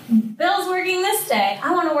 like, Bill's working this day.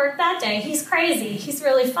 I want to work that day. He's crazy. He's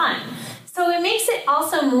really fun. So it makes it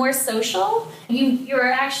also more social.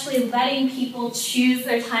 You're actually letting people choose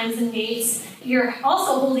their times and dates. You're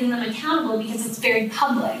also holding them accountable because it's very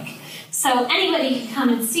public. So anybody can come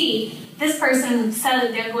and see, this person said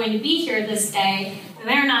that they're going to be here this day, and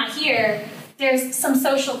they're not here. There's some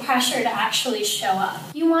social pressure to actually show up.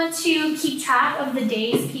 You want to keep track of the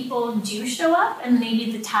days people do show up and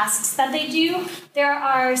maybe the tasks that they do. There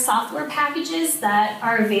are software packages that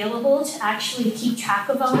are available to actually keep track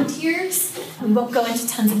of volunteers. We won't go into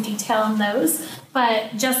tons of detail on those,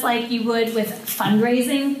 but just like you would with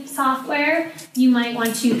fundraising software, you might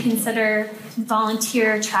want to consider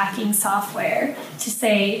volunteer tracking software to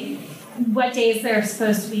say what days they're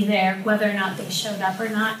supposed to be there, whether or not they showed up or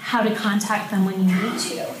not, how to contact them when you need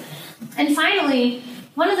to. And finally,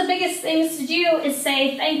 One of the biggest things to do is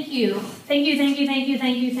say thank you. Thank you, thank you, thank you,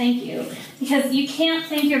 thank you, thank you. Because you can't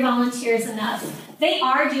thank your volunteers enough. They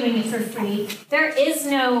are doing it for free. There is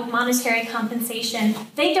no monetary compensation.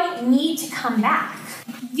 They don't need to come back.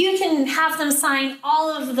 You can have them sign all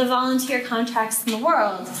of the volunteer contracts in the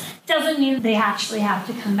world. Doesn't mean they actually have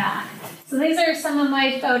to come back. So these are some of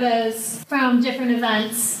my photos from different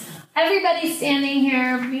events. Everybody standing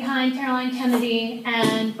here behind Caroline Kennedy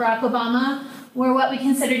and Barack Obama were what we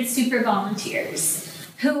considered super volunteers,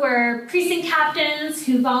 who were precinct captains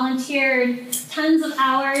who volunteered tons of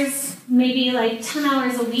hours, maybe like 10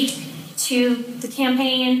 hours a week to the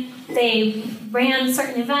campaign. They ran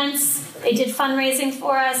certain events, they did fundraising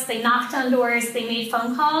for us, they knocked on doors, they made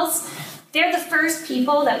phone calls. They're the first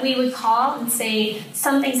people that we would call and say,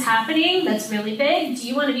 something's happening that's really big. Do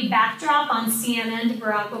you want to be backdrop on CNN to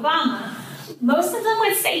Barack Obama? Most of them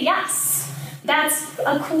would say yes. That's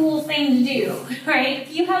a cool thing to do, right?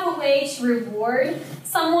 If you have a way to reward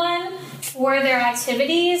someone for their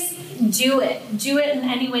activities, do it. Do it in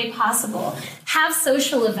any way possible. Have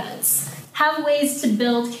social events. Have ways to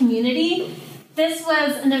build community. This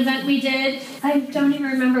was an event we did. I don't even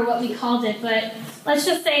remember what we called it, but let's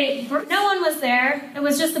just say no one was there. It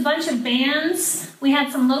was just a bunch of bands. We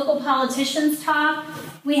had some local politicians talk.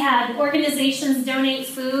 We had organizations donate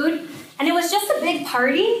food. And it was just a big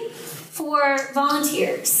party for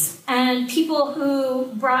volunteers and people who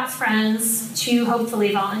brought friends to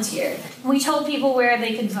hopefully volunteer. We told people where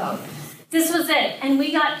they could vote. This was it. And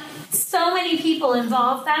we got so many people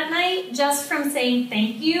involved that night just from saying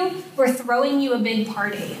thank you. We're throwing you a big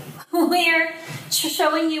party. We're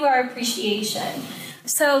showing you our appreciation.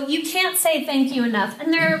 So you can't say thank you enough.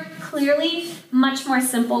 And there are clearly much more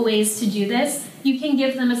simple ways to do this. You can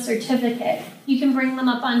give them a certificate. You can bring them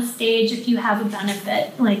up on stage if you have a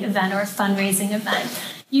benefit, like event or a fundraising event.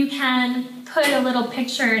 You can put a little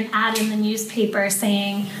picture and ad in the newspaper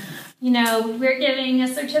saying, you know, we're giving a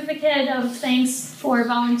certificate of thanks for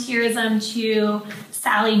volunteerism to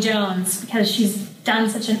Sally Jones because she's done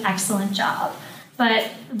such an excellent job. But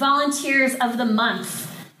volunteers of the month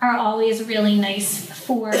are always really nice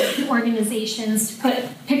for organizations to put a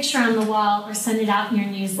picture on the wall or send it out in your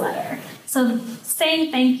newsletter. So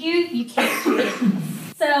saying thank you, you can't do it.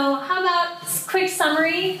 So how about quick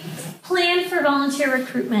summary? Plan for volunteer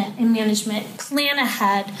recruitment and management. Plan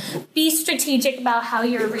ahead. Be strategic about how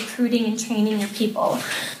you're recruiting and training your people.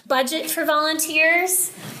 Budget for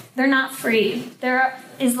volunteers. They're not free. There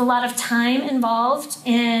is a lot of time involved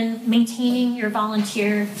in maintaining your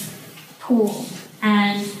volunteer pool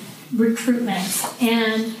and recruitment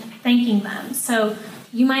and thanking them. So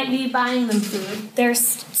you might be buying them food. There's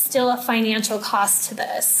still a financial cost to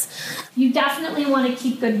this. You definitely want to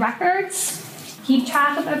keep good records. Keep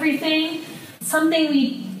track of everything. Something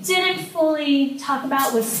we didn't fully talk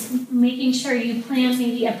about was making sure you plan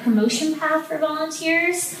maybe a promotion path for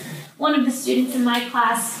volunteers. One of the students in my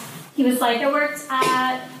class, he was like, I worked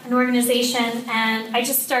at an organization and I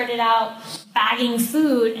just started out bagging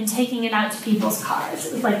food and taking it out to people's cars.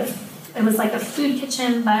 It was like a food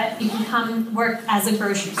kitchen, but you can come work as a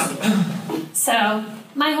grocery store. So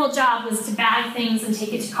my whole job was to bag things and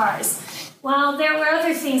take it to cars. Well, there were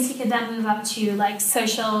other things he could then move up to, like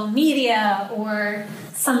social media or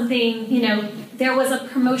something, you know, there was a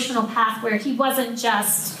promotional path where he wasn't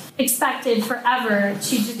just expected forever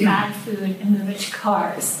to just bag food and move it to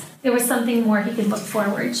cars. There was something more he could look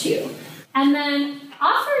forward to. And then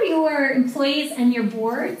offer your employees and your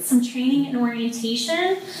board some training and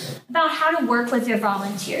orientation about how to work with your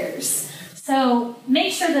volunteers. So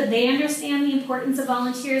make sure that they understand the importance of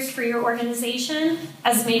volunteers for your organization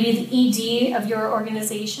as maybe the ED of your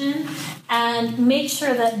organization, and make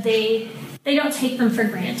sure that they don't take them for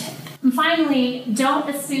granted. And finally, don't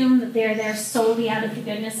assume that they're there solely out of the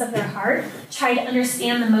goodness of their heart. Try to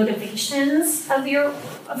understand the motivations of your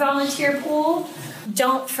volunteer pool.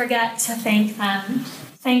 Don't forget to thank them.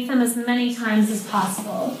 Thank them as many times as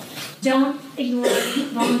possible. Don't ignore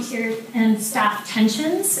volunteer and staff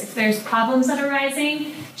tensions. If there's problems that are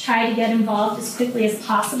rising, try to get involved as quickly as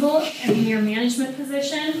possible in your management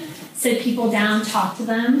position. Sit people down, talk to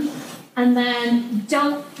them. And then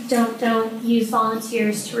don't use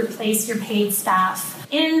volunteers to replace your paid staff.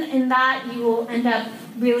 In that, you will end up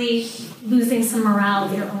really losing some morale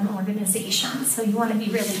of your own organization. So you want to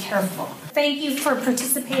be really careful. Thank you for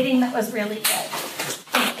participating. That was really good.